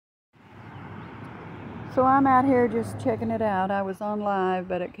So I'm out here just checking it out. I was on live,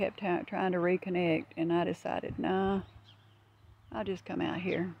 but it kept trying to reconnect, and I decided, nah, I'll just come out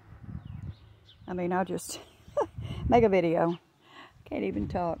here. I mean, I'll just make a video. Can't even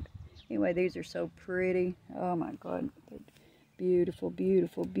talk. Anyway, these are so pretty. Oh my God. They're beautiful,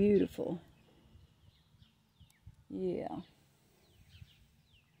 beautiful, beautiful. Yeah.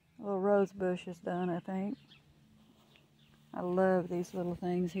 A little rose bush is done, I think. I love these little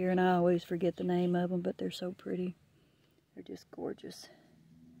things here, and I always forget the name of them, but they're so pretty. They're just gorgeous.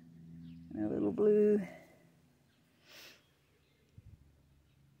 And a little blue.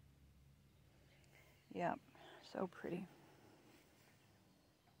 Yep, so pretty.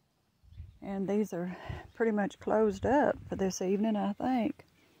 And these are pretty much closed up for this evening, I think.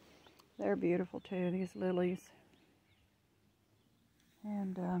 They're beautiful too, these lilies.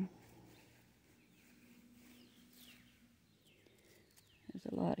 And there's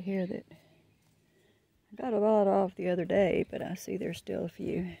a lot here that I got a lot off the other day, but I see there's still a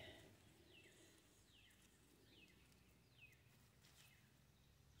few.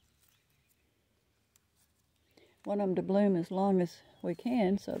 Want them to bloom as long as we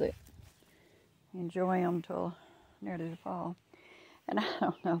can so that we enjoy them till nearly the fall. And I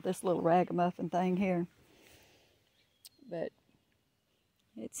don't know, this little ragamuffin thing here, but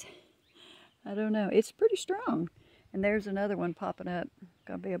it's, I don't know, it's pretty strong. And there's another one popping up,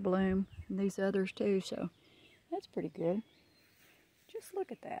 gonna be a bloom, and these others too, so that's pretty good. Just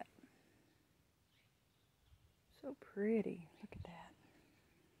look at that. So pretty, look at that.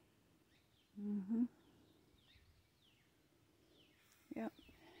 Yep.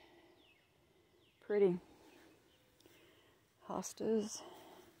 Pretty. Hostas.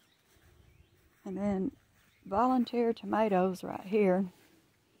 And then volunteer tomatoes right here.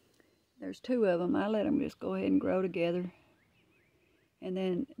 There's two of them. I let them just go ahead and grow together. And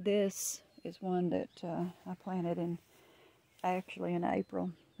then this is one that I planted actually in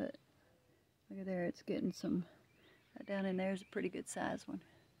April. But look at there, it's getting some, right down in there's a pretty good size one.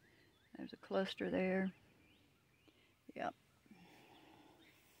 There's a cluster there. Yep.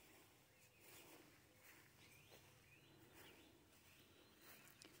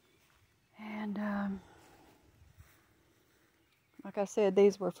 And like I said,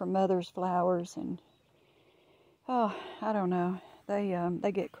 these were from Mother's flowers, and oh, I don't know,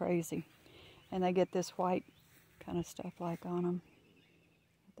 they get crazy, and they get this white kind of stuff like on them.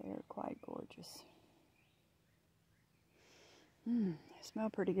 They're quite gorgeous. They smell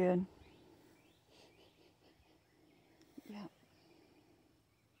pretty good. Yeah.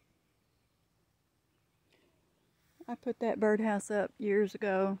 I put that birdhouse up years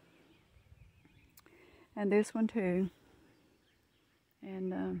ago, and this one too.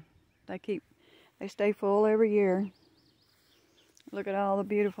 And they stay full every year. Look at all the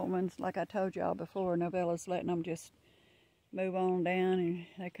beautiful ones. Like I told y'all before, Novella's letting them just move on down, and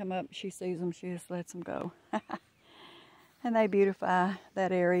they come up, she sees them, she just lets them go. And they beautify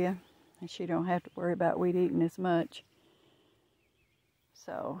that area, and she don't have to worry about weed eating as much.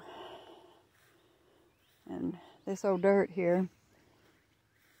 So, and this old dirt here,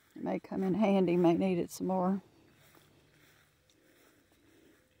 it may come in handy, may need it some more.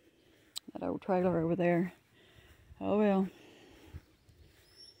 That old trailer over there. Oh well.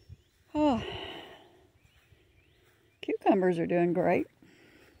 Oh, cucumbers are doing great.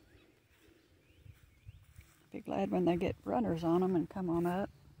 Be glad when they get runners on them and come on up.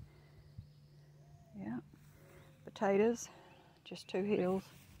 Yeah. Potatoes, just two hills.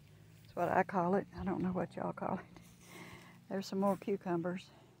 That's what I call it. I don't know what y'all call it. There's some more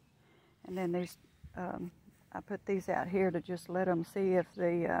cucumbers. And then these, I put these out here to just let them see if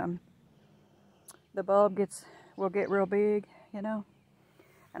the bulb will get real big, you know.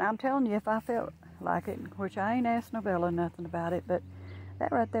 And I'm telling you, if I felt like it, which I ain't asked Novella nothing about it, but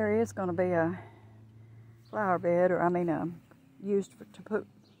that right there is going to be a flower bed, or I mean, used to put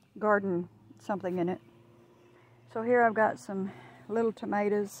garden something in it. So here I've got some little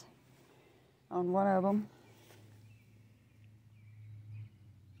tomatoes on one of them.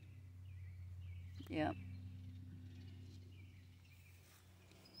 Yep.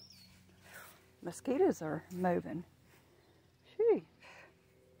 Mosquitoes are moving. Shoo.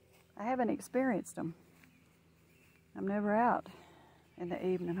 I haven't experienced them. I'm never out in the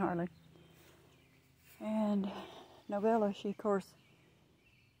evening hardly. And Novella, she of course,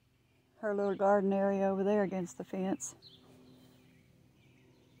 her little garden area over there against the fence.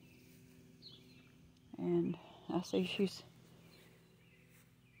 And I see she's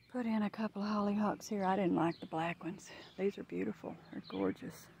put in a couple of hollyhocks here. I didn't like the black ones. These are beautiful. They're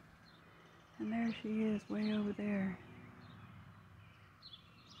gorgeous. And there she is, way over there.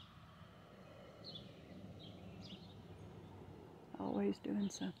 He's doing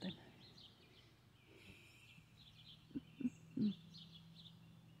something.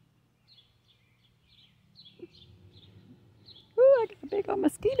 Ooh, I got a big old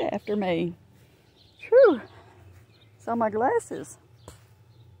mosquito after me. Whew. Saw my glasses.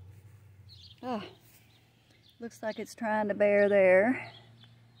 Ah, looks like it's trying to bear there.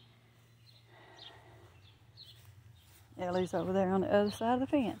 Ellie's over there on the other side of the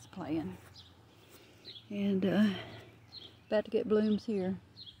fence playing. And about to get blooms here.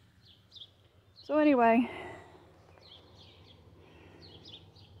 So anyway,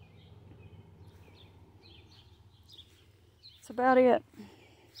 that's about it.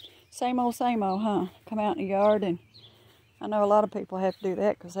 Same old, huh? Come out in the yard, and I know a lot of people have to do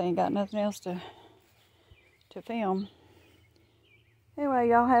that because they ain't got nothing else to film. Anyway,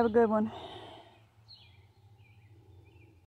 y'all have a good one.